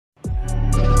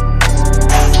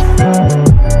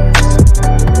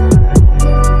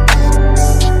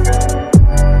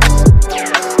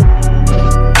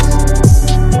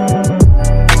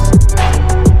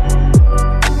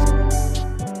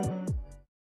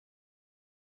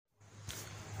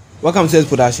Welcome to Sinless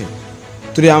Production.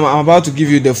 Today I'm about to give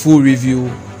you the full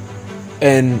review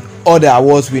and all the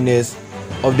awards winners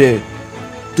of the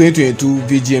 2022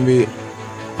 Vgma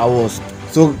awards.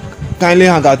 So kindly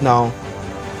hang out now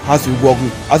as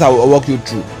I will walk you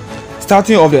through.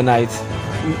 Starting off the night,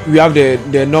 we have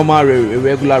the normal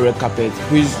regular red carpet,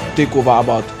 which take over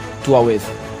about 2 hours.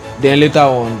 Then later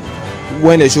on,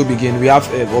 when the show begins, we have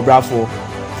Obrafo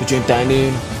featuring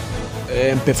Tiny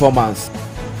performance.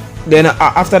 Then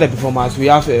after the performance, we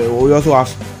also have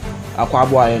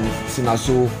Akwabwa and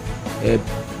Sinaso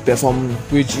perform,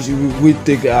 which we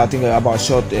take I think about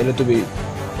short a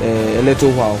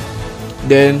little while.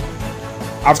 Then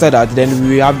after that, then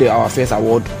we have our first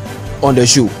award on the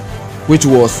show, which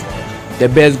was the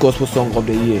best gospel song of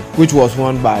the year, which was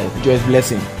won by Joyce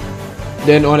Blessing.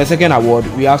 Then on the second award,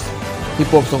 we have hip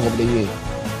hop song of the year,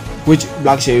 which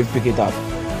Black Sheriff picked it up.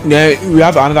 Then we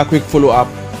have another quick follow up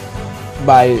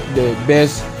by the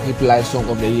best hip life song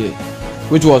of the year,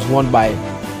 which was won by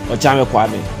Ochame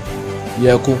Kwame.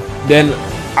 Yeah, cool. Then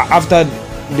after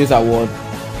this award,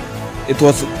 it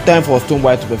was time for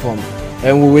Stonebwoy to perform,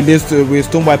 and with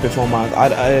Stonebwoy performance,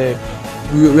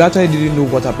 we actually didn't know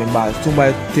what happened, but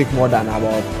Stonebwoy take more than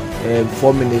about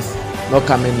 4 minutes not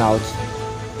coming out.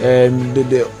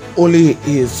 The only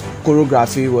his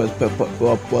choreography was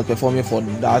performing for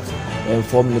that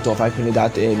 4 minutes or 5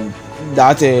 minutes.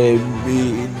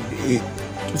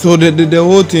 So the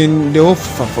whole thing, the whole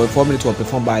for 4 minutes was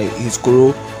performed by his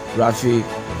choreography.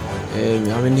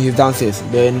 His dances.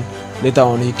 Then later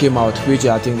on he came out, which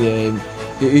I think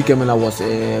he came in was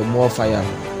more fire.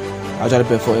 Actually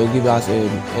give us a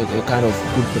kind of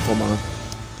good performance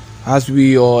as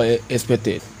we all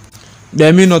expected.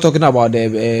 Then me not talking about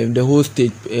the whole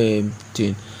stage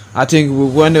thing. I think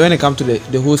when it comes to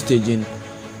the whole staging,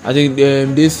 I think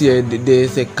this year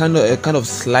there's a kind of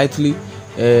slightly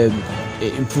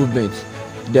improvement.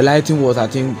 The lighting was, I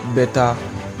think, better.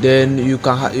 Then you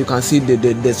can see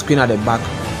the screen at the back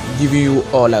giving you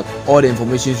all the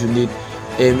information you need.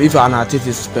 If an artist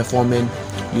is performing,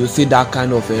 you see that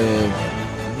kind of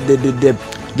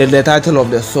the title of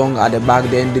the song at the back.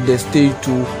 Then the stage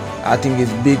too, I think,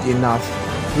 is big enough.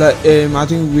 Like I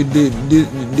think with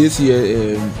this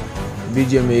year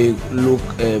Vgma look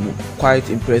quite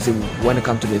impressive when it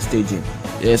comes to the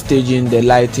staging, the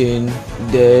lighting.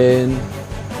 Then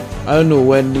I don't know,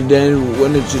 when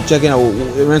it's checking out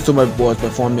when somebody was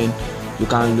performing, you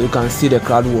can see the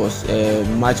crowd was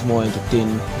much more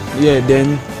entertaining. Yeah.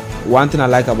 Then one thing I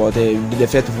like about the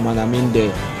first performance, I mean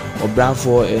the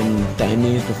Obrafo and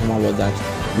Tiny's performance, was that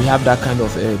we have that kind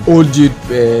of OG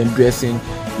dressing.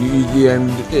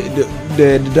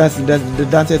 The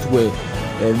dancers were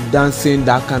dancing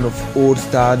that kind of old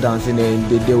style dancing, and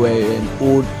they were an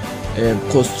old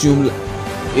costume.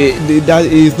 That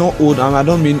is not old. I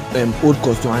don't mean old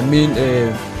costume. I mean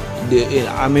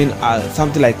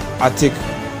something like Arctic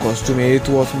costume. It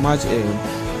was much.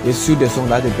 It suited the song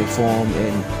that they performed,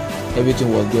 and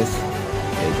everything was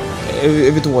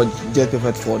just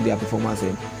perfect for their performance.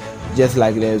 And just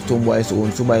like the Stonebwoy's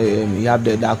own, he have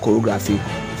that choreography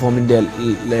performing the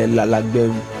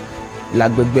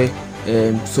Lagbegbe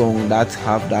song that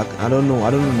have that. I don't know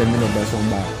the meaning of the song,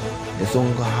 but the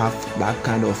song have that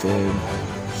kind of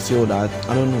feel that,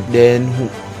 I don't know. Then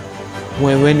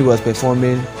when he was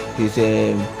performing his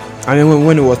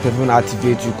when he was performing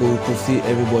Activate, you could see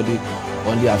everybody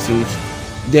on their face.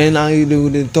 Then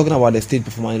they talking about the stage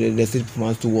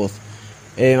performance too was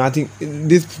I think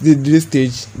this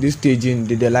staging,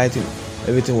 the lighting,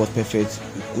 everything was perfect.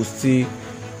 You could see,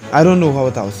 I don't know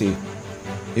what I'll say.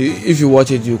 If you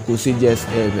watch it, you could see just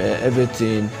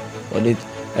everything on it.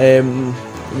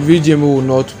 Vgma will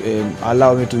not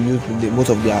allow me to use most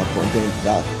of their content.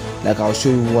 That, like, I'll show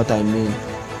you what I mean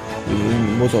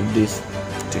in most of this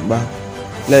thing. But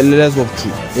let's walk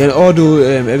through. And although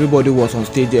everybody was on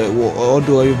stage,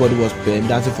 although everybody was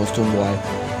dancing for Stonebwoy,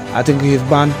 I think his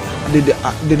band, they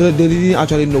didn't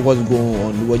actually know what's going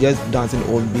on. They were just dancing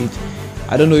on beat.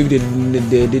 I don't know if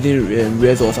they didn't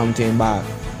rest or something, but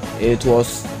it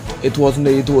was the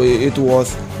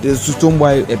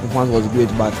Stonebwoy performance was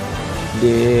great, but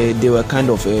they were kind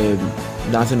of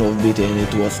dancing off beat, and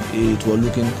it was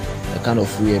looking kind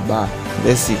of weird. But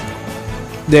let's see.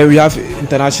 Then we have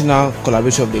International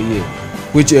Collaboration of the Year,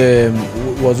 which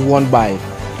was won by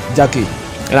Jackie,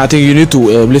 and I think you need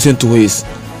to listen to his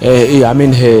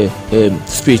her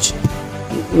speech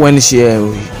when she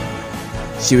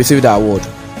received the award.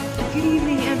 Good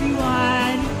evening,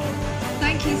 everyone.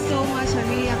 Thank you so much. I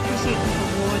really appreciate this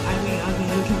award. I've been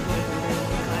looking for it for a very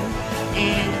long time,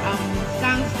 and I'm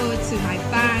thankful to my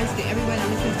fans, to everybody that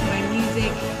listens to my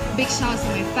music. Big shouts to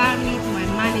my family, to my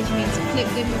management, to Clip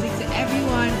the Music, to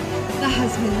everyone that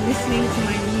has been listening to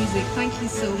my music. Thank you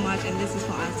so much, and this is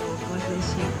for us all. God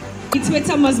bless you.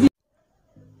 Twitter must be.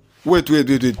 Wait,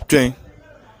 Train.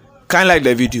 Kind like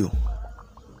the video.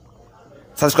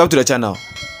 Subscribe to the channel.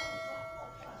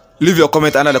 Leave your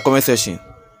comment under the comment section.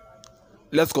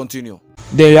 Let's continue.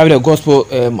 Then we have the gospel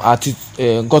artist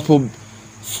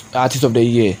of the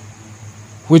year,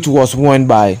 which was won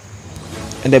by,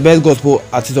 and the best gospel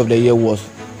artist of the year was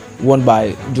won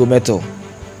by Joe Metal.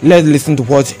 Let's listen to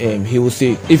what he will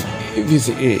say if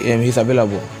he's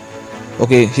available.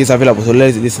 Okay, he's available, so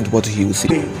let's listen to what he will say.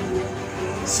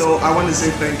 So I want to say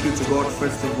thank you to God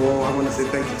first of all. I want to say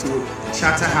thank you to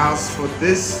Shatta House for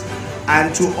this,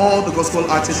 and to all the gospel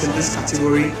artists in this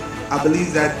category. I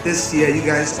believe that this year you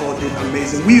guys all did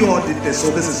amazing. We all did this,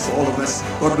 so this is for all of us.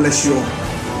 God bless you all.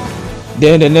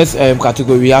 Then the next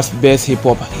category we have best hip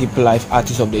life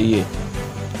artist of the year.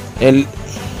 And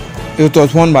it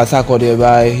was won by Sarkodie,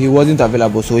 but he wasn't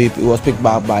available, so he was picked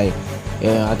back by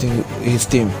I think his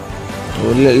team.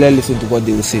 So let's listen to what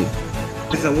they will say.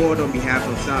 This award on behalf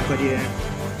of Sarkodie.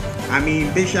 I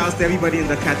mean, big shouts to everybody in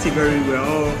the category. We're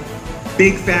all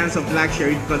big fans of Black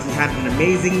Sherif because he had an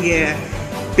amazing year.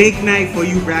 Big night for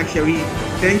you, Black Sherif.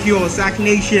 Thank you all, Sac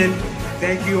Nation.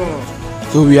 Thank you all.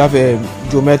 So we have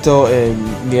Jometo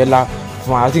Niela.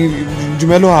 I think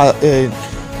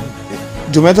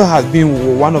Jometo has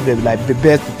been one of the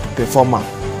best performer.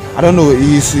 I don't know,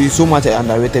 he's so much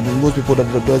underrated. Most people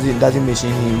doesn't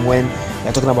mention him when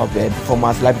they're talking about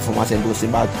performance, live performance and those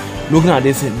things. But looking at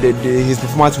this, his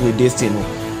performance with this thing,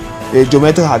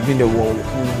 Jometo has been the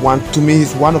one. To me,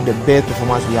 he's one of the best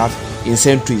performers we have in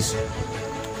centuries.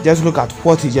 Just look at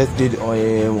what he just did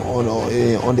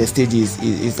on the stages.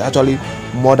 It's actually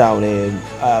more than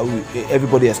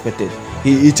everybody expected.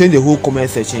 He changed the whole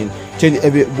comment section, changed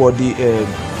everybody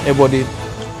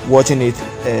watching it.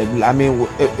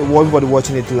 Everybody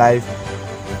watching it live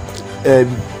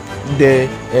there,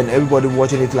 and everybody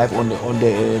watching it live on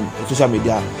the social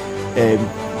media.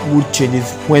 Mood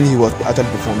changes when he was actually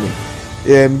performing.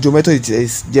 Jometo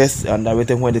is just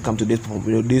underrated when it comes to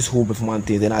this whole performance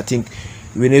thing, and I think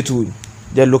we need to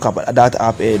just look up that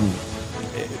up and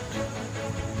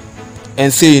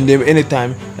say in them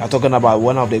anytime they are talking about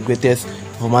one of the greatest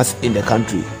performers in the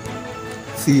country.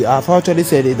 See, I've actually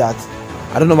said it that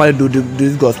I don't normally do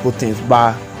these gospel things,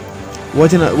 but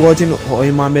watching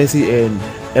Ohima Mercy and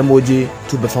MOJ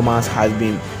two performance has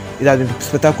been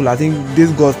spectacular. I think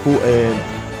these gospel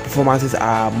performances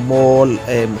are more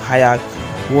higher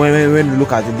when you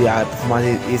look at their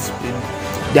performances.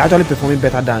 They're actually performing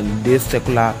better than these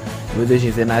secular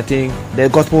musicians, and I think the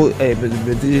gospel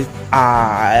musicians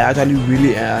are actually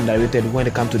really underrated when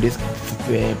it comes to this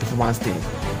performance thing.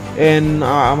 And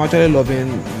I'm actually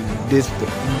loving this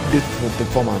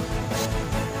performance.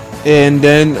 And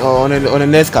then on the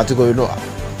next category,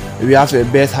 we have the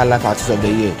best highlight artist of the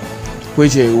year,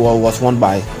 which was won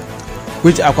by,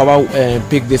 which Akwaba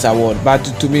picked this award. But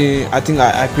to me, I think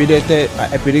I predicted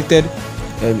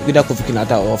either Kofi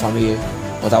Kinata or Family.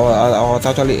 But I was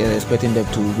actually expecting them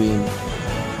to win.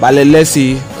 But let's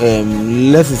see.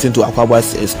 Let's listen to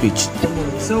Akwaba's speech.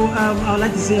 So I would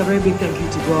like to say a very big thank you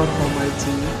to God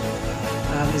Almighty.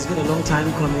 It's been a long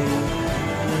time coming.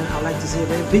 And I'd like to say a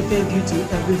very big thank you to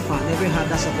every fan, every heart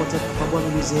that supported Akwaba's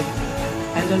music.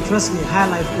 And then trust me, high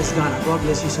life is Ghana. God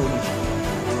bless you so much.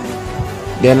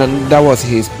 Then that was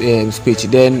his speech.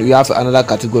 Then we have another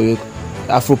category,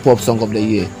 Afro Pop Song of the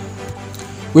Year,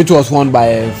 which was won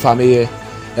by Family.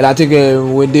 And I think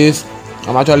with this,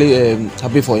 I'm actually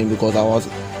happy for him because I was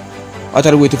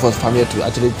actually waiting for his family to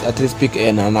actually speak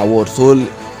an award. So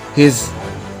his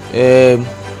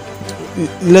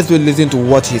let's listen to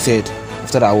what he said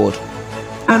after the award.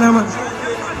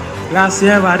 Last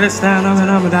year by this time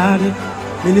I'm a daddy.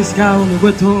 I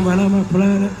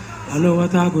know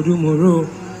what I could do more.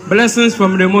 Blessings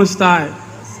from the Most High.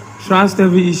 Trust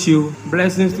every issue.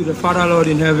 Blessings to the Father Lord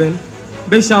in heaven.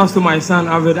 Big shouts to my son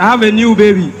Avid. I have a new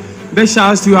baby. Big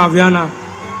shouts to Aviana.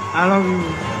 I love you.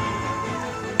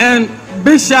 And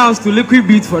big shouts to Liquid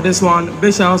Beat for this one.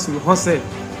 Big shouts to Jose.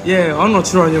 Yeah, I'm not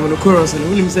sure on the chorus. And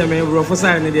when you say, man, bro, for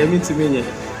sign they mean to me.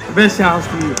 Big shouts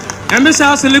to you. And big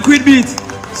shouts to Liquid Beat.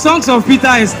 Songs of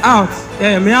Peter is out.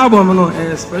 Yeah, my album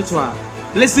is spiritual.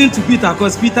 Listen to Peter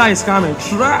because Peter is coming.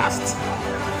 Trust.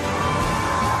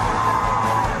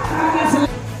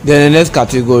 Then the next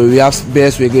category we have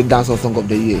best reggae dance or song of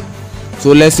the year.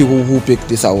 So let's see who picked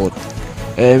this award.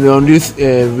 On this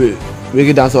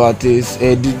reggae dance artist,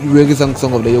 the reggae song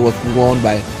of the year was won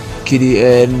by Kiddy,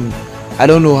 and I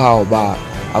don't know how, but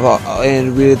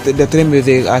and with the three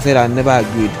music, I said I never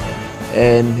agreed.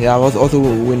 and he was also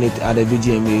win it at the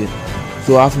VGMA.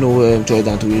 So I have no choice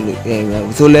than to win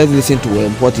it. So let's listen to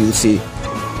what you say.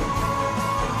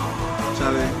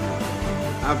 Charlie,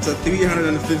 after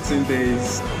 315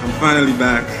 days, I'm finally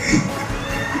back.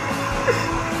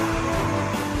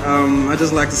 I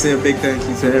just like to say a big thank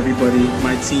you to everybody,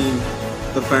 my team,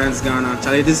 the fans, Ghana.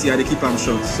 Charlie, this year they keep them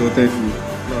short, so thank you.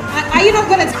 Are you not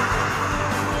gonna?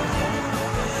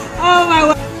 Oh my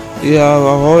word. Yeah, I've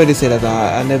already said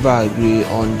that I never agree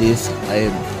on this,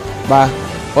 but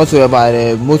also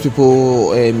about most people,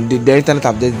 the internet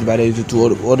have just divided into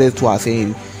two. Others who are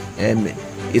saying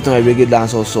it's not a reggae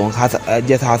dancehall song,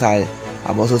 just as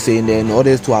I'm also saying. Then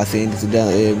others who are saying it's a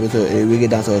reggae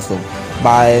dancehall song.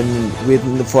 But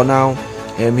for now,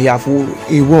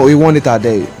 he won it at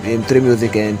the 3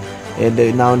 Music and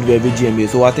now the VGMA.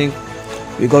 So I think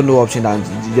we got no option than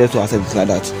just to accept it like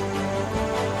that.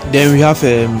 Then we have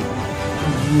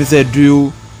Mr.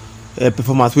 Drew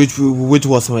performance, which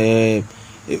was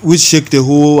which shake the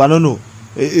whole. I don't know.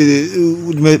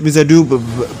 Mr. Drew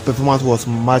performance was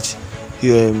much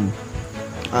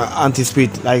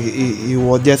anticipate. Like he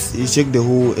was just he shake the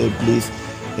whole place.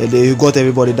 He got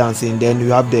everybody dancing. Then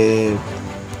you have the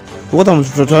what I'm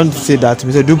trying to say that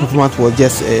Mr. Drew performance was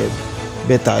just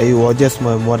better. He was just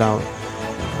more than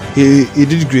he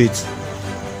did great.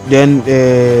 Then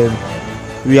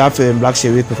we have Black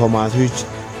Sherry performance, which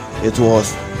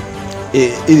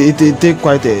it take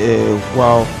quite a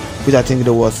while, which I think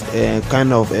there was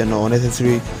kind of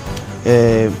unnecessary.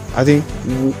 I think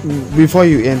before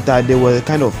you enter, there was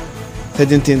kind of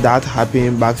certain things that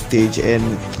happened backstage,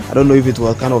 and I don't know if it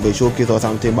was kind of a showcase or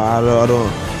something, but I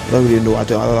don't really know.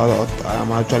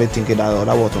 I'm actually thinking that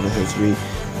was unnecessary.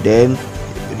 Then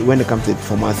when it comes to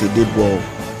performance, it did well,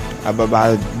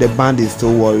 but the band is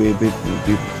still worried.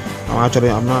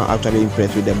 I'm not actually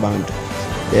impressed with the band.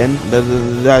 Then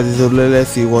let's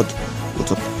see what.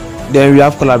 Then we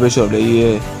have collaboration of the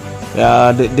year.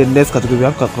 The next category we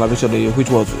have collaboration of the year, which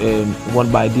was won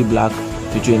by D Black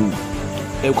between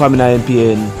Kwamina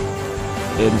MP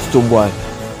and Stoneboy,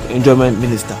 Enjoyment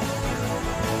Minister.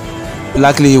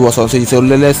 Luckily he was on stage, so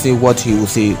let's see what he will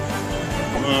say.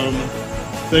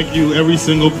 Thank you every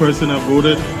single person that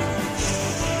voted.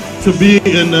 To be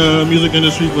in the music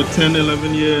industry for 10,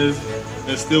 11 years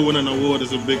and still win an award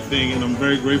is a big thing, and I'm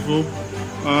very grateful.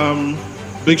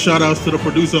 Big shout outs to the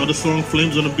producer of the song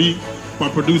Flames on the Beat, my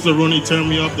producer Ronnie turned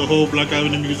me up, the whole Black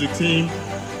Avenue Music team,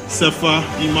 Sefa,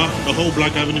 Ima, the whole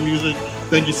Black Avenue Music.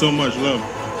 Thank you so much, love.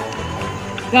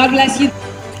 God bless you.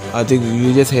 I think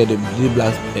you just heard the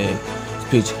Black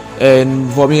speech,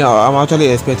 and for me, I'm actually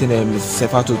expecting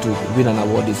Sefa to win an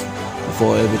award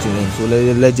for everything. So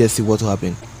let's just see what will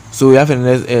happen. So we have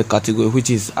another category, which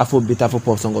is Afrobeat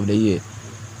Afropop Song of the Year,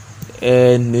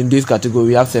 and in this category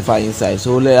we have Sefa inside.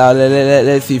 So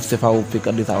let's see if Sefa will pick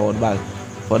up this award. But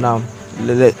for now,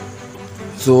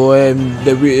 so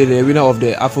the winner of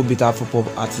the Afrobeat Afropop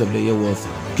Artist of the Year was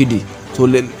Kiddy. So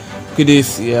Kiddy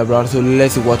is Brown. So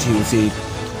let's see what he will say.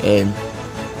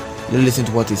 Let's listen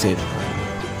to what he said.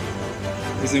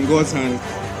 It's in God's hands.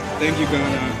 Thank you,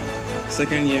 Ghana.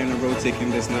 Second year in a row taking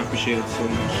this, and I appreciate it so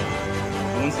much.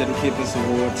 I want to dedicate this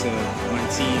award to my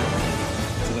team,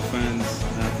 to the fans.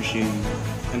 I appreciate you.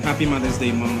 And happy Mother's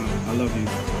Day, Mama. I love you.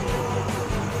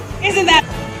 Isn't that?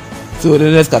 So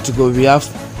the next category we have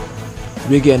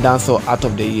Reggae and Dancehall Art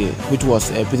of the Year, which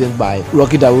was presented by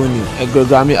Rocky Dawuni, a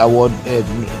Grammy Award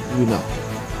winner.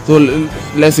 So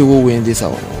let's see who wins this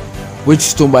award. Which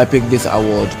Stoneboy picked this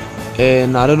award,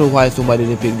 and I don't know why somebody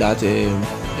didn't pick that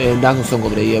Dancehall Song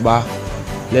of the Year. But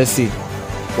let's see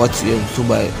what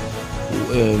Stoneboy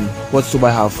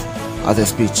have as a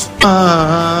speech.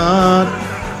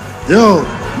 Yo,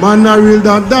 man, I real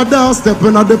that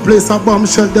stepping at the place a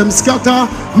bombshell them scatter.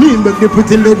 Me make the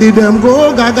pretty lady them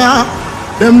go gaga.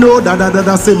 Them know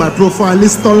that say my profile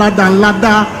is taller than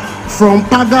ladder. From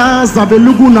Pagas,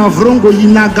 Aveluguna Vrongo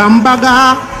Ina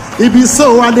Gambaga. It be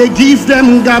so I they give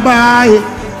them gabai.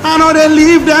 I know they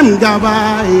leave them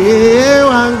gabai. Hey,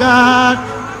 one God.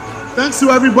 Thanks to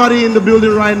everybody in the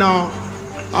building right now.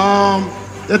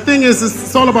 The thing is,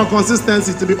 it's all about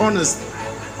consistency, to be honest.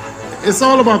 It's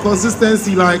all about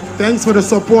consistency. Like, thanks for the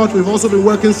support. We've also been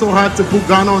working so hard to put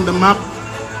Ghana on the map.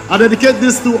 I dedicate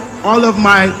this to all of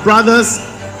my brothers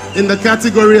in the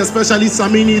category, especially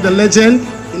Samini, the legend.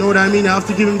 You know what I mean? I have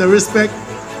to give him the respect.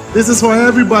 This is for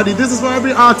everybody. This is for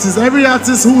every artist. Every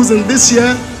artist who's in this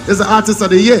year is the artist of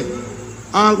the year.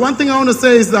 One thing I want to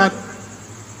say is that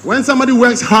when somebody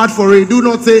works hard for it, do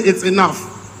not say it's enough.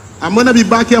 I'm going to be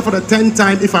back here for the 10th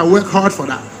time if I work hard for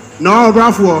that. No,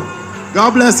 bravo.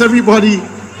 God bless everybody.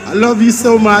 I love you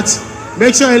so much.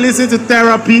 Make sure you listen to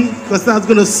Therapy, because that's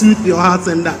going to soothe your hearts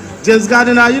and that. James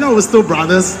Gardiner, you know we're still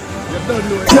brothers.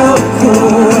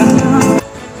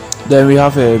 Then we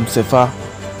have Sefa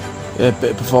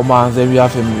performance. Then we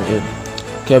have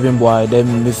Kevin Boy.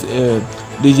 Then Miss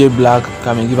DJ Black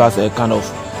come and give us a kind of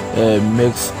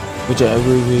mix, which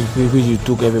you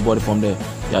took everybody from their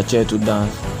chair to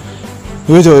dance.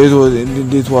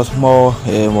 It was more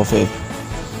of a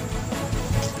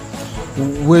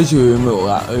which we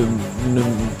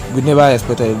never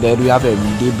expected. That we have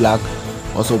D Black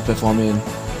also performing,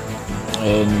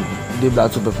 and D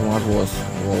Black's performance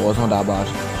was not that bad.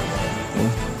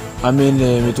 I mean,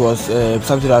 it was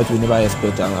something that we never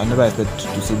expected. I never expected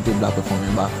to see D Black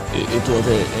performing, but it was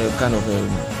a kind of a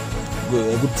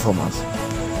good performance.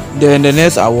 Then the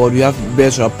next award we have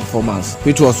Best Rap Performance,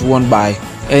 which was won by,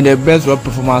 and the Best Rap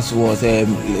Performance was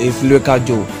Local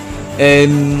Joe,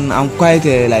 and I'm quite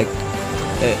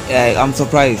I'm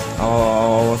surprised. I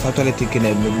was actually thinking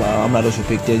I'm not sure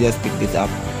just pick this up,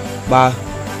 but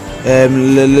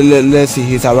let's see,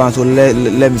 he's around, so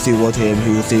let me see what he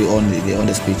will say on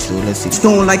the speech. So let's see.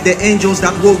 Stone like the angels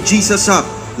that woke Jesus up.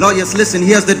 Lawyers, listen,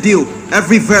 here's the deal.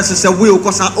 Every verse is a will,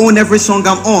 cause I own every song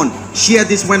I'm on. Share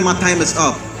this when my time is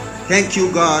up. Thank you,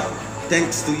 God.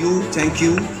 Thanks to you. Thank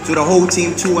you to the whole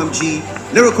team, 2MG.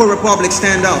 Lyrical Republic,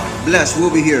 stand up. Bless, we'll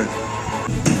be here.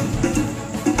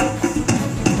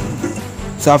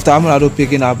 So after Amalado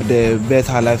picking up the best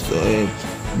high life,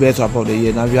 best rap of the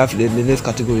year, now we have the next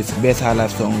category is best high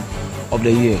life song of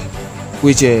the year,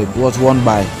 which was won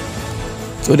by.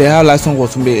 So the high life song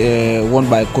was won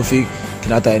by Kofi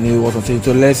Kinata, and he was on stage.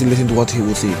 So let's listen to what he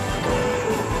will say.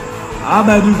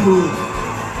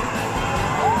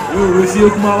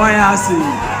 Vgma, why I say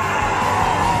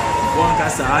one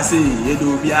cast I say you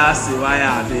do be I say why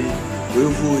are they we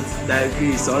vote that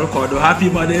grace all called Happy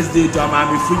Mother's Day to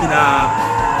Mami Fugina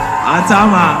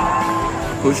Antama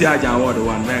Kofi Aja award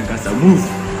one man cast a move.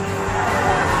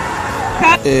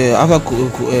 After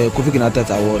Kofi Kinata's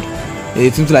award,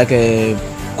 it seems like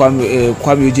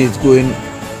Kwame Uche is going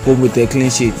home with a clean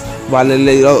sheet. But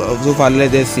so far,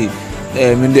 let's see.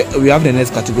 We have the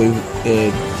next category.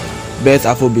 Best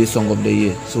Afrobeat song of the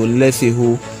year. So let's see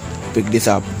who picked this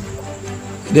up.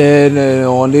 Then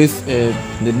on this,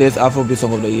 the next Afrobeat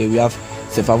song of the year, we have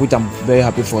Sefa, which I'm very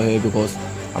happy for her because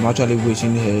I'm actually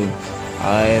wishing her.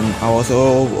 I was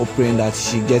also praying that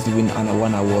she gets to win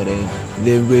one award. And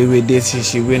the way this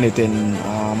she win it, and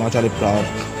I'm actually proud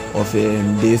of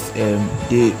this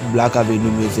the Black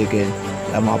Avenue music, and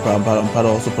I'm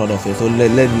also proud of it. So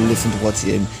let's listen to what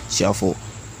she for.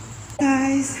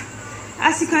 Guys,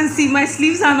 as you can see, my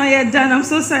sleeves are not yet done. I'm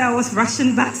so sorry, I was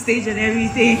rushing backstage and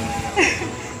everything.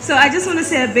 So I just want to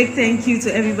say a big thank you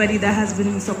to everybody that has been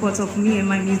in support of me and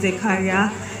my music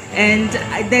career. And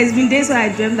there's been days where I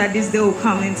dreamt that this day will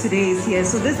come, and today is here.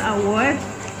 So this award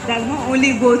does not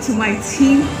only go to my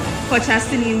team for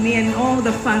trusting in me and all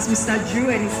the fans, Mr. Drew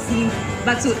and his team,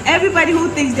 but to everybody who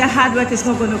thinks their hard work is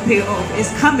not going to pay off.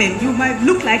 It's coming. You might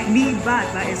look like me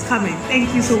bad, but it's coming.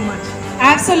 Thank you so much.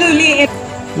 Absolutely.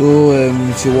 So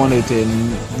she won it,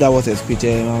 and that was a speech,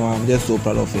 and I'm just so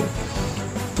proud of her.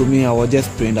 To me, I was just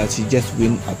praying that she just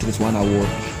win at least one award,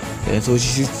 and so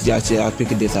she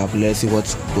picked this up. Let's see what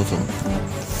goes on.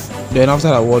 Then after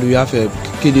the award, we have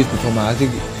KD's performance. I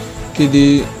think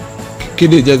KD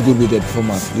is just good with the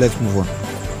performance. Let's move on.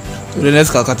 So the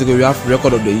next category, we have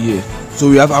record of the year. So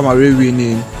we have Amare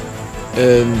winning.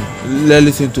 Let's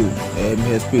listen to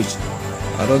her speech.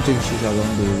 I don't think she's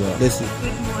along the way. Let's see.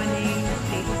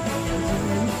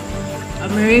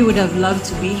 Mary would have loved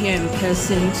to be here in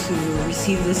person to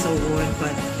receive this award,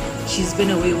 but she's been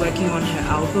away working on her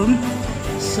album.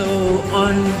 So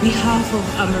on behalf of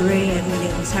Amare and the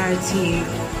entire team,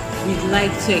 we'd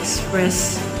like to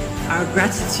express our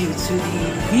gratitude to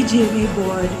the Vgma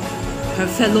board, her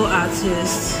fellow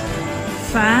artists,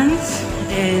 fans,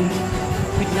 and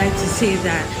we'd like to say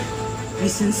that we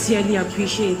sincerely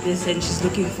appreciate this, and she's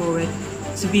looking forward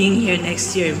to being here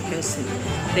next year in person.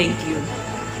 Thank you.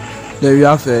 Then we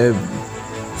have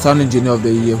Sound Engineer of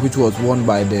the Year, which was won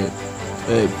by the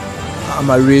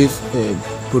Amare's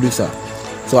producer.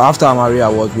 So after Amare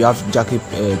Award, we have Jackie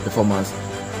performance,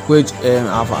 which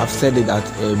I've said it that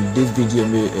this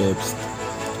Vgma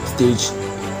stage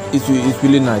is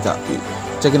really nice.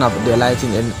 Checking out the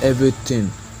lighting and everything,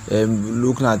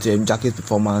 looking at Jackie's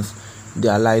performance,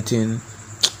 their lighting,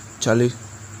 Charlie.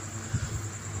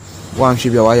 One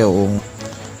should be a while.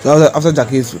 So after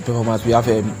Jackie's performance, we have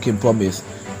Kim Promise,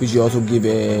 which you also give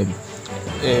I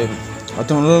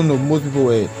don't know, most people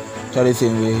were trying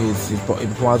saying his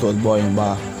performance was boring,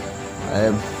 but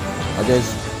I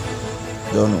just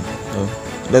don't know.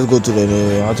 let's go to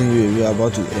the. I think we are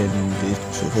about to end this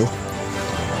show.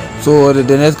 So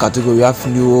the next category we have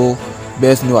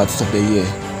best new artist of the year,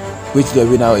 which the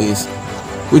winner is,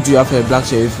 which we have a Black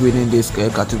Sheriff winning this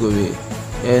category,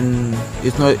 and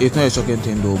it's not a shocking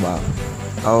thing though, but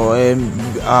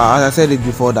as I said it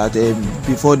before that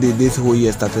before this whole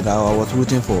year started, I was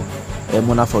rooting for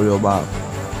Mona for real, but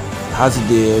as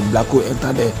the Black Hole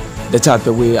entered the chart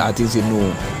the way artists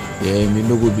know, it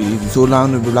no good be easy. So now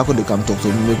the Black Hole they come talk,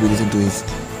 so maybe we listen to his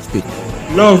speech.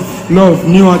 Love,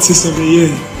 new artist of the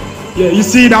year. Yeah, you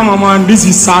see that, my man, this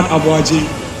is sad Abuaji.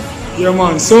 Yeah,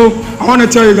 man. So I want to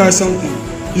tell you guys something.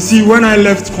 You see, when I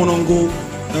left Konongo,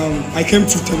 I came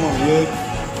to Tema, yeah.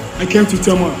 I came to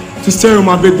Tema to stay with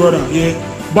my big brother, yeah.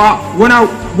 But when I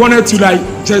wanted to like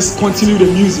just continue the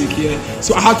music, yeah,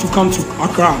 so I had to come to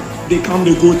Accra. They come,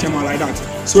 they go Tema like that.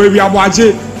 So if you are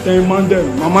Abuaji, then my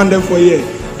man them for a year.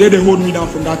 They hold me down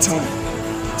from that time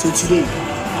till today.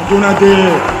 Adona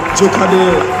there, Joker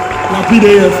there, Lapi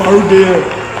there, Farouk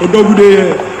there. Odogu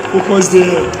there, Focus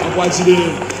there, Abuaji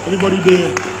there, everybody there.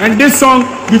 And this song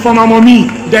before my mommy,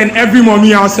 then every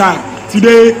mommy outside.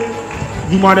 Today,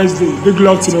 the Mother's Day. Big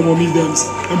love to the mommy dance.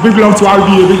 And big love to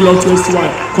RBA, big love to STY.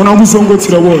 Konamu song go to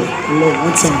the world. Love,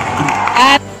 one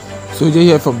time. So you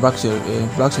hear from Black Sheriff.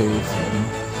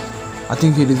 I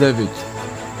think he deserves it.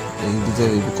 He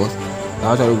deserves it because he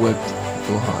actually worked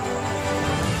so hard.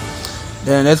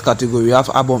 Then the next category, we have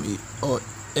album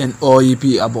or EP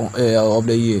album of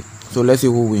the year. So let's see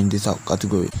who win this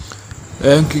category.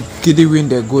 Kiddy win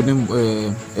the golden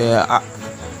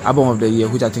album of the year,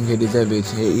 which I think he deserves it.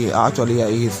 His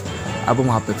album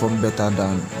has performed better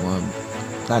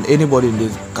than anybody in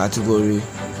this category,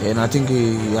 and I think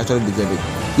he actually deserves it.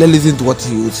 Let's listen to what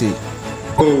he would say.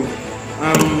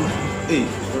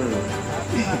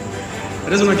 I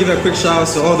just want to give a quick shout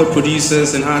out to all the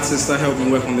producers and artists that helped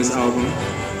me work on this album.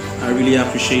 I really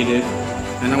appreciate it.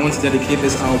 And I want to dedicate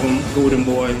this album, Golden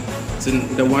Boy, to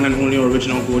the one and only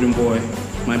original Golden Boy,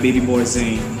 my baby boy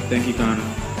Zane. Thank you, Ghana.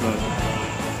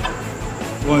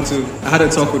 I had a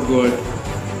talk with God,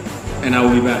 and I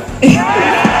will be back.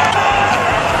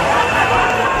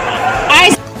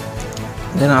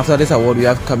 Then after this award, we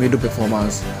have Kamido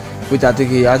Performance, which I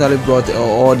think he actually brought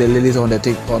all the ladies on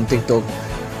TikTok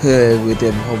with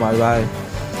him. Oh my God.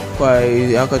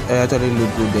 He actually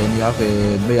look good. Then you have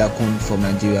a Mayakun from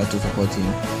Nigeria to support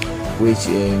him, which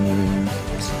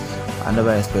I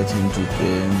never expect him to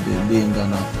be in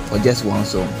Ghana for just one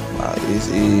song.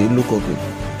 It look okay.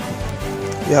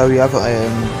 Yeah, we have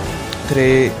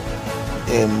 3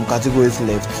 categories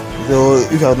left. So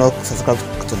if you are not subscribed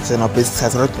to the channel, please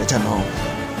subscribe to the channel.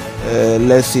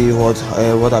 Let's see what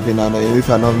happened. And if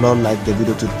you are not like the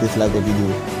video, please like the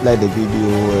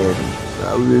video.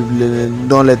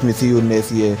 Don't let me see you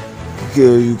next year.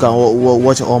 You can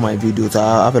watch all my videos.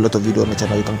 I have a lot of videos on the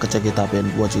channel. You can check it up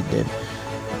and watch it then.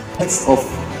 Of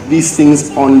these things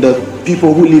on the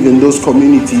people who live in those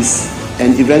communities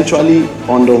and eventually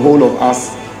on the whole of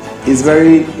us is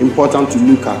very important to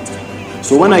look at.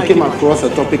 So when I came across a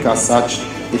topic as such,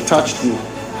 it touched me,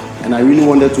 and I really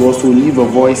wanted to also leave a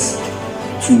voice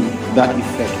to that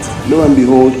effect. Lo and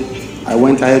behold, I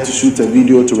went ahead to shoot a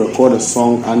video to record a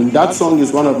song, and that song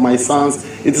is one of my sons.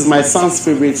 It is my son's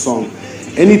favorite song.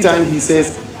 Anytime he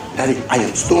says, "Daddy, I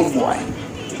am Stone Boy,"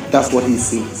 that's what he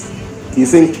sings. He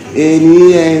sings,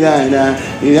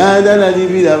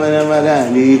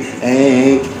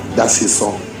 that's his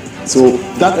song. So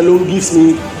that alone gives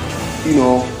me,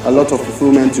 a lot of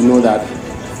fulfillment to know that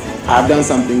I've done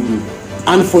something good.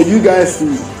 And for you guys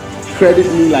to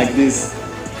credit me like this,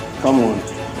 come on,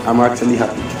 I'm actually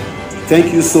happy.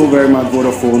 Thank you so very much,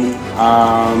 Vodafone.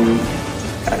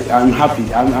 I'm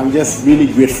happy. I'm just really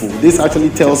grateful. This actually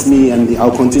tells me, and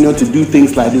I'll continue to do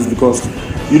things like this because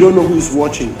you don't know who's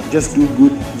watching. Just do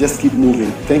good. Just keep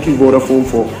moving. Thank you, Vodafone,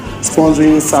 for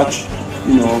sponsoring such,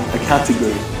 a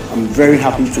category. I'm very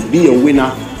happy to be a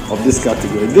winner of this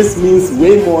category. This means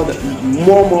way more to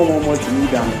me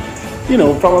than,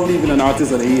 probably even an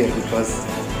artist of the year because,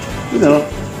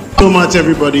 so much,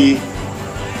 everybody.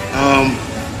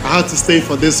 I had to stay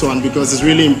for this one because it's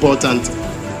really important.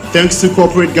 Thanks to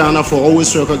Corporate Ghana for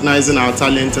always recognizing our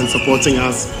talent and supporting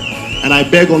us. And I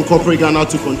beg on Corporate Ghana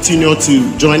to continue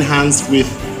to join hands with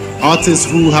artists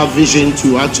who have vision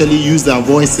to actually use their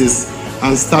voices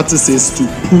and statuses to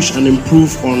push and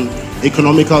improve on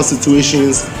economical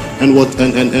situations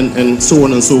and so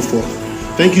on and so forth.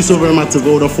 Thank you so very much to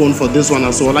Vodafone for this one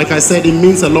as well. Like I said, it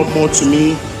means a lot more to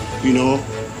me,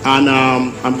 and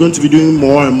I'm going to be doing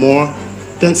more and more.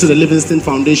 Thanks to the Livingston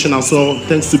Foundation as well.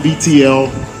 Thanks to BTL.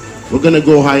 We're going to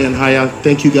go higher and higher.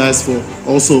 Thank you guys for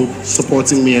also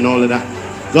supporting me and all of that.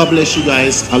 God bless you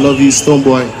guys. I love you,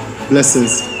 Stoneboy.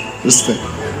 Blessings. Respect.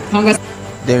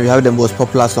 Then we have the most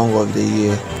popular song of the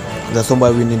year. There's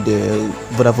somebody winning the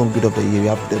Vodafone Bid of the Year. We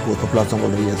have the most popular song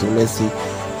of the year. So let's see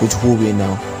who win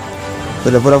now. So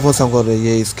the Vodafone song of the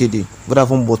year is Kiddy.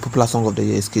 Vodafone most popular song of the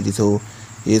year is Kiddy. So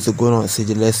he's going on stage.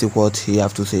 Let's see what he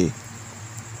have to say.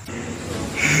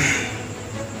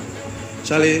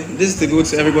 Charlie, this is to go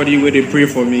to everybody where they pray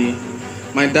for me.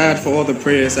 My dad for all the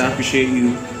prayers, I appreciate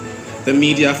you. The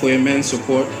media for immense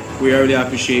support, we really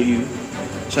appreciate you.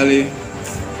 Charlie,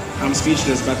 I'm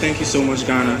speechless, but thank you so much,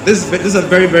 Ghana. This is a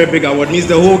very, very big award. It means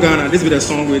the whole Ghana. This will be the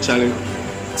song with Charlie.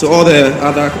 To all the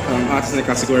other artists in the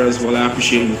category as well, I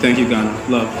appreciate you. Thank you, Ghana.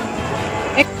 Love.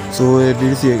 So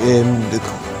this year, the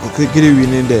Kiddy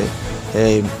winning the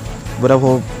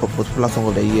Vodafone popular song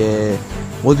of the year.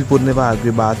 Most people never agree,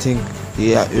 but I think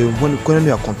when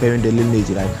you are comparing the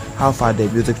lineage, like how far the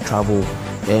music travel,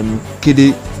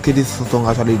 Kiddy's song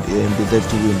actually deserves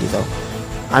to win this out.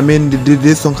 I mean,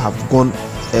 this song have gone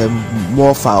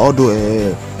more far,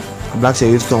 although Black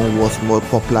Sheriff song was more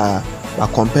popular. But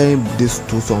comparing these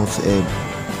two songs,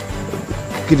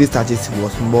 Kiddy's status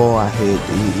was more ahead.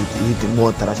 He did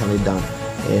more traditionally than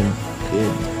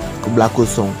Black Hole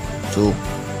song. So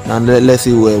now let's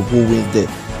see who wins the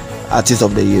artist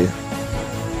of the year.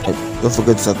 Don't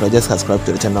forget to subscribe. Just subscribe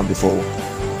to the channel before.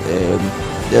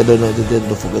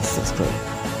 Don't forget to subscribe.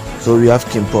 So we have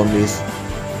Kim Promise,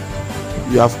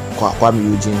 we have Kwame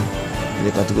Eugene in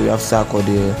the category, we have Sako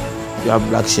there, we have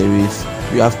Black Sheriff,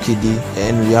 we have Kiddy,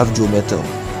 and we have Joe Metal.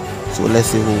 So let's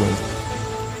see who wins.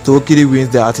 So Kiddy wins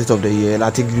the artist of the year, and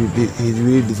I think he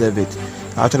really deserves it.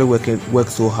 I actually worked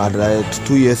so hard, like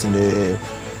 2 years in the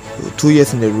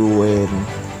row, and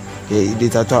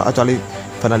it actually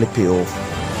finally pay off.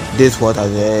 This what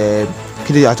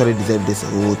Kiddy actually deserves this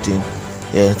whole thing.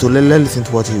 Yeah, so let's listen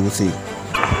to what he will say.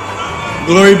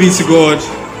 Glory be to God.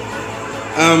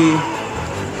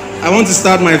 I want to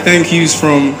start my thank yous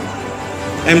from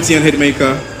MTN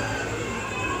Hitmaker,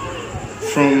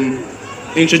 from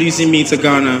introducing me to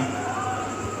Ghana,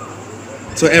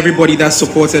 to everybody that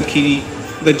supported Kiddy,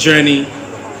 the journey,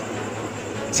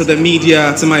 to the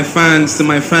media, to my fans, to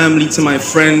my family, to my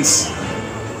friends,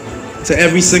 to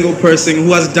every single person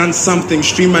who has done something,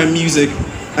 stream my music.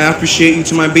 I appreciate you.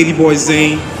 To my baby boy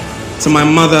Zane, to my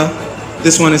mother,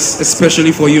 this one is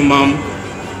especially for you, Mom.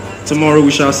 Tomorrow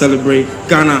we shall celebrate.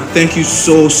 Ghana, thank you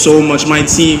so much. My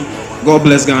team, God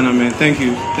bless Ghana, man. Thank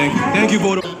you,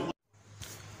 Vodo.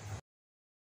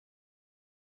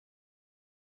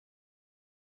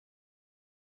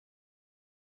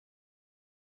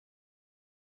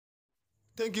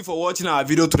 Thank you for watching our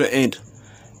video to the end.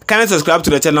 Kindly subscribe to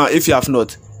the channel if you have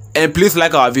not, and please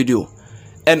like our video.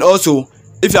 And also,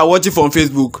 if you are watching from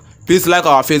Facebook, please like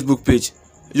our Facebook page.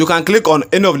 You can click on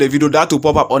any of the video that will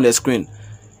pop up on the screen.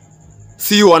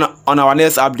 See you on our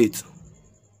next update.